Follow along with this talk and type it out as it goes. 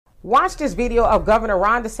Watch this video of Governor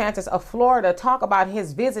Ron DeSantis of Florida talk about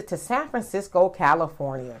his visit to San Francisco,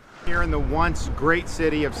 California. Here in the once great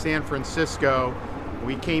city of San Francisco,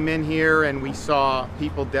 we came in here and we saw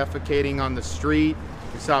people defecating on the street.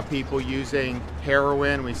 We saw people using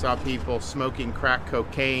heroin. We saw people smoking crack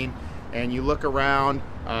cocaine. And you look around,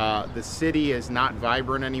 the city is not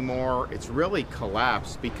vibrant anymore. It's really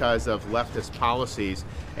collapsed because of leftist policies.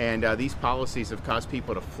 And these policies have caused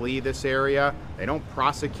people to flee this area. They don't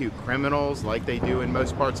prosecute criminals like they do in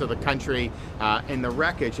most parts of the country. And the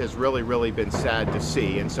wreckage has really been sad to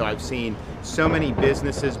see. And so I've seen so many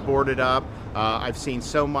businesses boarded up. I've seen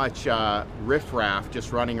so much riffraff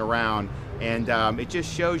just running around. And it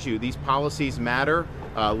just shows you these policies matter.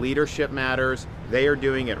 Leadership matters. They are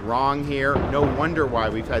doing it wrong here. No wonder why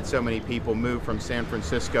we've had so many people move from San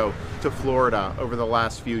Francisco to Florida over the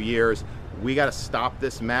last few years. We got to stop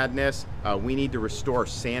this madness. We need to restore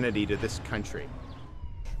sanity to this country.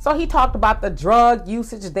 So he talked about the drug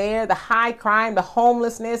usage there, the high crime, the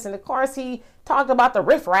homelessness, and of course he talked about the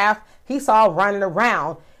riffraff he saw running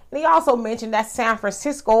around. And he also mentioned that San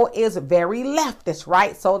Francisco is very leftist,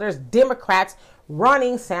 right? So there's Democrats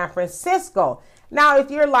running San Francisco. Now,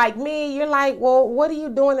 if you're like me, you're like, well, what are you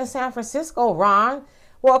doing in San Francisco, Ron?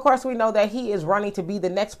 Well, of course, we know that he is running to be the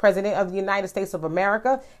next president of the United States of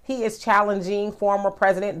America. He is challenging former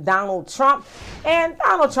President Donald Trump, and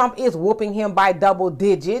Donald Trump is whooping him by double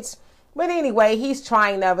digits. But anyway, he's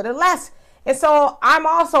trying nevertheless. And so I'm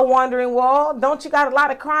also wondering, well, don't you got a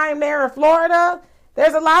lot of crime there in Florida?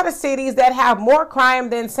 There's a lot of cities that have more crime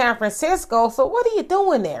than San Francisco. So what are you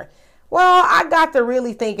doing there? Well, I got to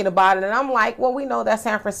really thinking about it, and I'm like, well, we know that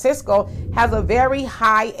San Francisco has a very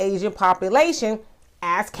high Asian population,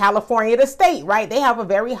 as California, the state, right? They have a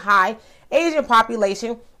very high Asian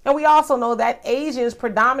population, and we also know that Asians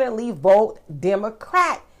predominantly vote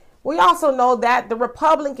Democrat. We also know that the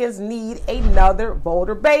Republicans need another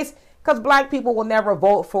voter base because black people will never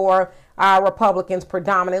vote for Republicans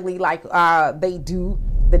predominantly like they do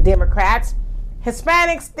the Democrats.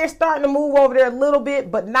 Hispanics, they're starting to move over there a little bit,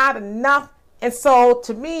 but not enough. And so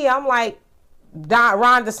to me, I'm like,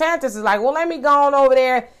 Ron DeSantis is like, well, let me go on over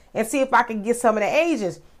there and see if I can get some of the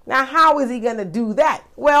Asians. Now, how is he going to do that?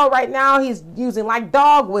 Well, right now he's using like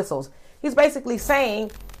dog whistles. He's basically saying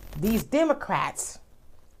these Democrats,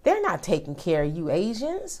 they're not taking care of you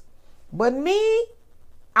Asians. But me,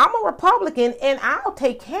 I'm a Republican and I'll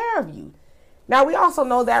take care of you. Now, we also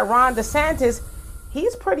know that Ron DeSantis,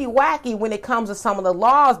 he's pretty wacky when it comes to some of the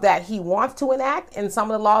laws that he wants to enact and some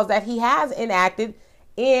of the laws that he has enacted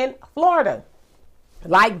in Florida.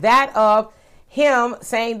 Like that of him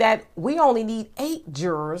saying that we only need 8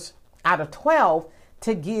 jurors out of 12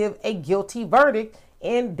 to give a guilty verdict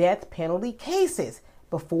in death penalty cases.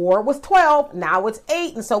 Before it was 12, now it's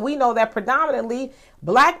 8. And so we know that predominantly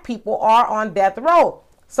black people are on death row.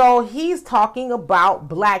 So he's talking about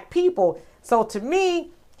black people. So to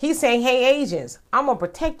me, he's saying, hey, Asians, I'm going to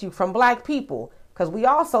protect you from black people, because we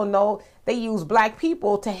also know they use black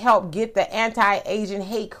people to help get the anti-Asian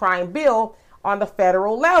hate crime bill on the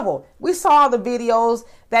federal level. We saw the videos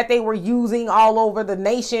that they were using all over the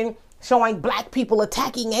nation showing black people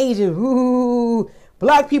attacking Asians. Ooh,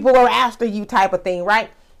 black people are after you type of thing, right?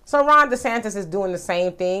 So Ron DeSantis is doing the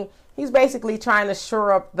same thing. He's basically trying to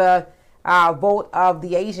shore up the vote of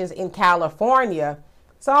the Asians in California.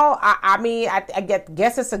 So, I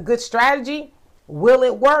guess it's a good strategy. Will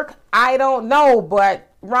it work? I don't know.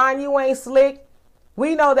 But, Ron, you ain't slick.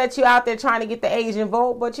 We know that you're out there trying to get the Asian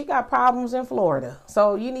vote, but you got problems in Florida.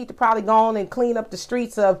 So, you need to probably go on and clean up the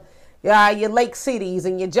streets of your Lake Cities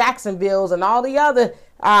and your Jacksonvilles and all the other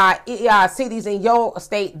cities in your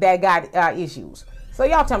state that got issues. So,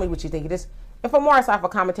 y'all tell me what you think of this. And for more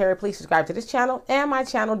insightful commentary, please subscribe to this channel and my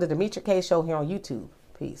channel, The Demetra K Show, here on YouTube.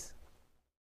 Peace.